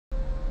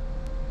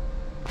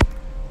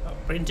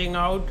printing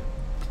out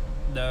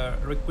the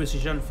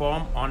requisition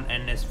form on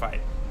NS5.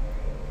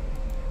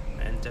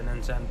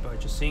 Maintenance and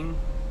purchasing.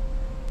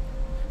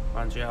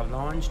 Once you have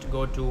launched,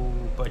 go to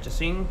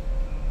purchasing,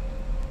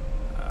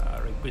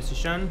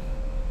 requisition,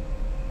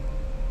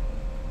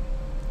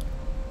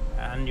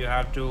 and you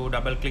have to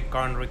double click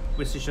on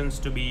requisitions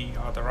to be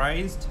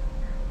authorized,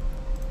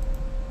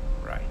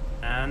 right?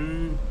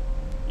 And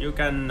you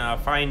can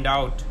find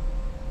out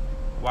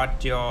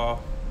what your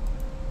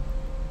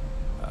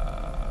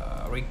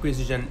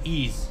requisition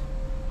is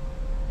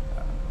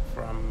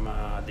from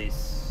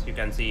this. You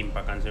can see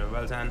impact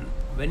consumables, and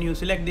when you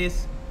select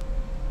this,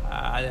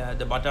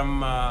 the bottom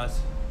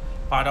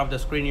part of the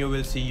screen, you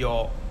will see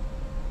your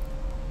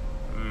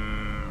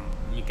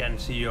you can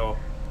see your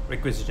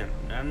requisition,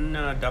 and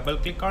double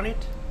click on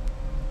it.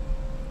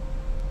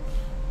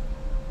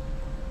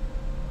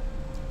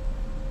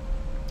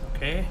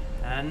 Okay,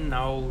 and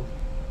now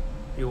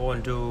you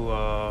want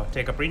to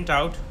take a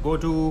printout. Go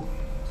to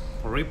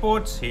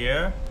reports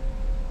here,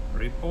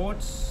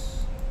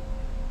 reports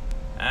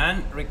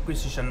and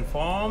requisition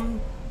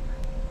form.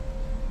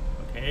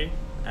 Okay,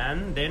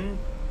 and then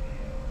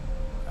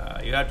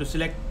you have to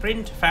select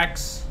print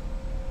fax,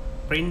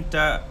 print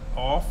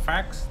or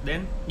fax,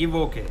 then give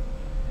OK.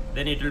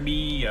 Then it will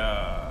be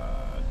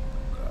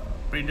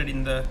printed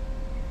in the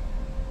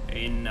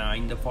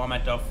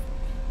format of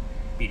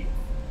PDF.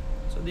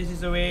 So this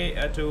is a way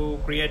to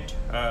create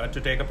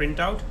to take a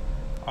printout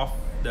of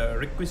the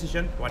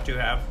requisition what you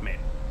have made.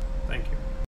 Thank you.